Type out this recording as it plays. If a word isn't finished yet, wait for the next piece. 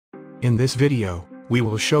In this video, we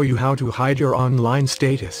will show you how to hide your online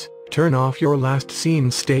status, turn off your last seen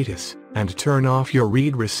status, and turn off your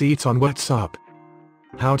read receipts on WhatsApp.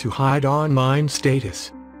 How to hide online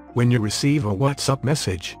status. When you receive a WhatsApp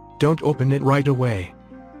message, don't open it right away.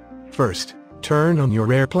 First, turn on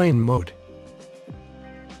your airplane mode.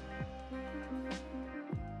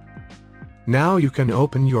 Now you can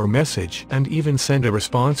open your message and even send a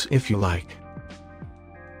response if you like.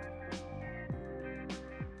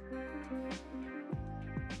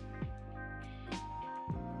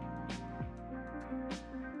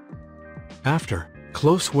 After,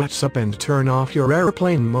 close WhatsApp and turn off your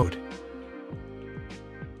airplane mode.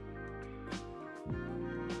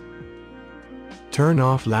 Turn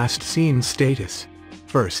off last seen status.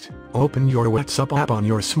 First, open your WhatsApp app on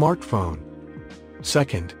your smartphone.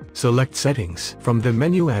 Second, select Settings from the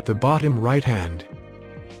menu at the bottom right-hand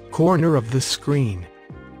corner of the screen.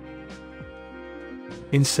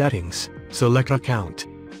 In Settings, select Account.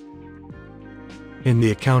 In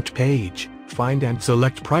the Account page, find and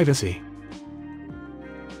select Privacy.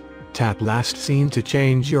 Tap Last Seen to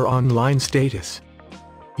change your online status.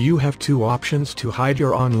 You have two options to hide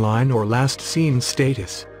your online or last seen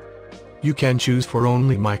status. You can choose for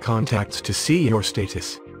only my contacts to see your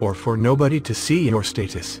status, or for nobody to see your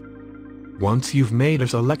status. Once you've made a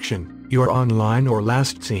selection, your online or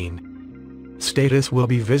last seen status will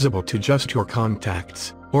be visible to just your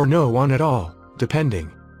contacts, or no one at all, depending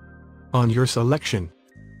on your selection.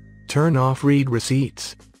 Turn off read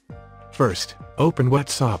receipts. First, open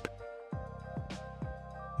WhatsApp.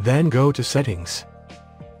 Then go to Settings.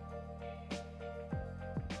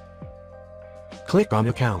 Click on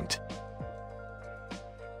Account.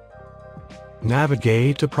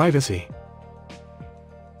 Navigate to Privacy.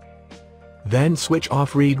 Then switch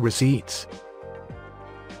off read receipts.